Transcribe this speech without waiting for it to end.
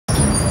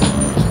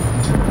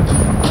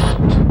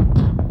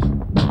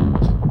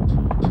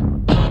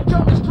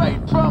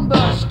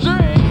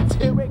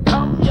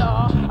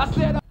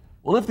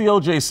Well, if the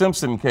OJ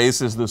Simpson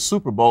case is the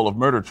Super Bowl of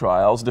murder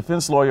trials,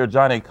 defense lawyer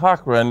Johnnie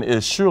Cochran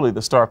is surely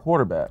the star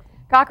quarterback.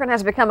 Cochran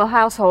has become a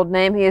household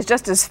name. He is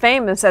just as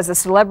famous as the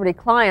celebrity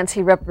clients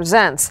he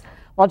represents.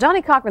 While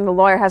Johnnie Cochran, the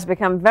lawyer, has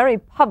become very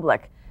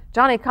public,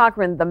 Johnnie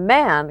Cochran, the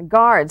man,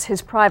 guards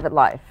his private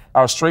life.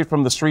 Our Straight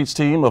from the Streets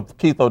team of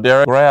Keith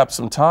O'Dara grabbed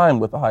some time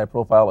with the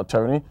high-profile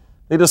attorney.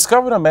 They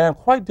discovered a man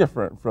quite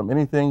different from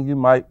anything you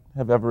might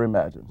have ever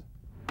imagined.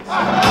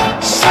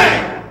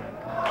 Sing!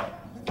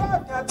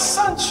 I've got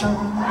sunshine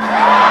on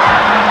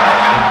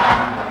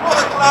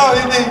a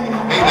cloudy day.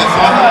 Hey, that's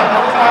all right.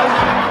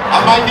 I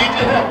might need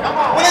your help. Come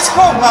on. When it's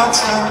cold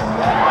outside,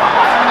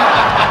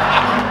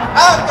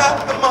 I've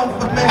got the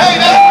month of May. Hey,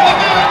 that's pretty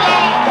good,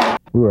 y'all.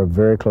 We were a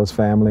very close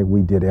family.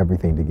 We did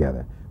everything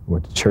together. We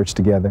went to church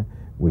together.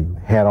 We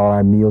had all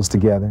our meals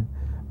together.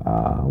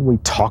 We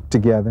talked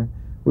together.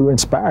 We were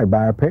inspired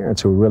by our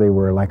parents, who really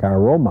were like our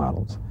role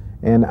models.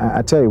 And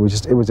I tell you,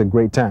 it was a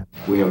great time.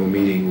 We have a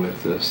meeting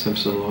with the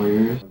Simpson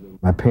lawyers.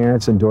 My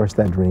parents endorsed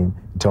that dream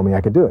and told me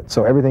I could do it.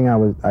 So everything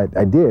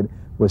I did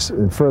was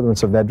in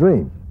furtherance of that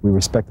dream. We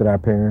respected our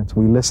parents.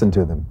 We listened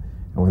to them.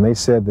 And when they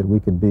said that we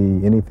could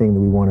be anything that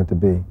we wanted to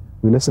be,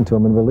 we listened to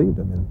them and believed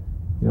them. And,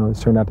 you know, it's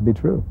turned out to be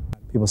true.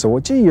 People say, well,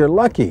 gee, you're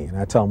lucky. And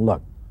I tell them,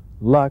 look,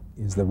 luck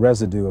is the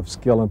residue of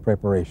skill and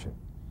preparation.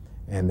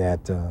 And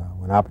that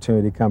when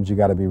opportunity comes, you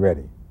got to be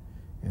ready.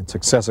 And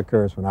success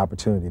occurs when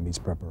opportunity meets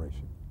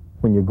preparation.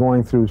 When you're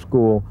going through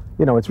school,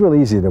 you know, it's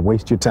really easy to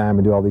waste your time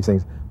and do all these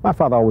things. My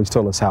father always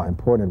told us how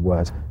important it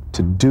was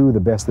to do the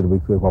best that we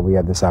could while we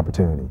had this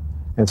opportunity.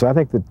 And so I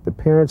think that the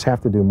parents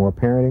have to do more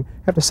parenting,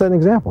 have to set an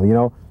example. You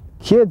know,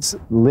 kids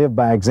live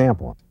by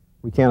example.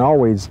 We can't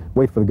always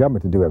wait for the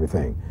government to do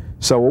everything.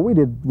 So what we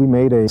did, we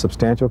made a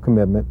substantial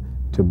commitment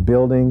to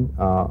building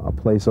a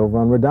place over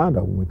on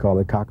Redondo. We call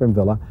it Cochran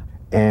Villa.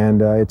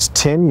 And it's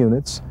 10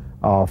 units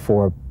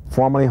for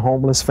formerly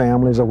homeless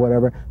families or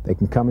whatever. They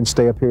can come and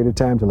stay a period of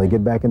time till they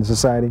get back into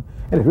society.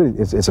 And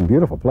it's a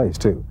beautiful place,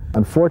 too.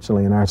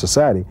 Unfortunately, in our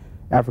society,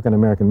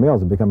 African-American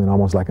males are becoming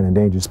almost like an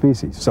endangered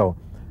species. So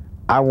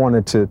I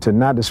wanted to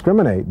not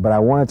discriminate, but I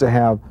wanted to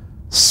have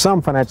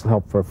some financial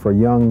help for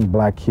young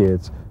black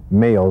kids,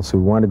 males who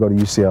wanted to go to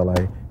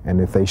UCLA, and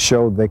if they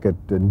showed they could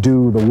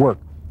do the work,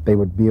 they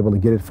would be able to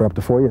get it for up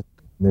to 4 years.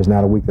 There's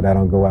not a week that I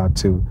don't go out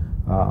to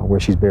where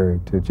she's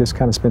buried to just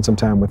kind of spend some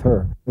time with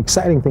her.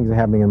 Exciting things are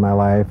happening in my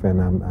life, and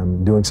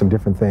I'm doing some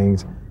different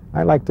things.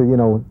 I like to, you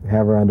know,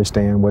 have her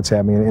understand what's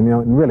happening, and you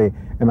know, and really,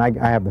 and I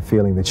have the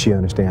feeling that she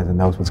understands and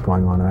knows what's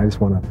going on, and I just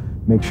want to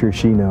make sure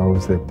she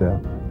knows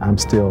that I'm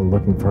still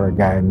looking for her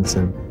guidance,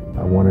 and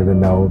I want her to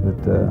know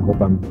that I hope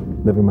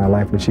I'm living my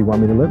life that she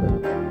wants me to live it.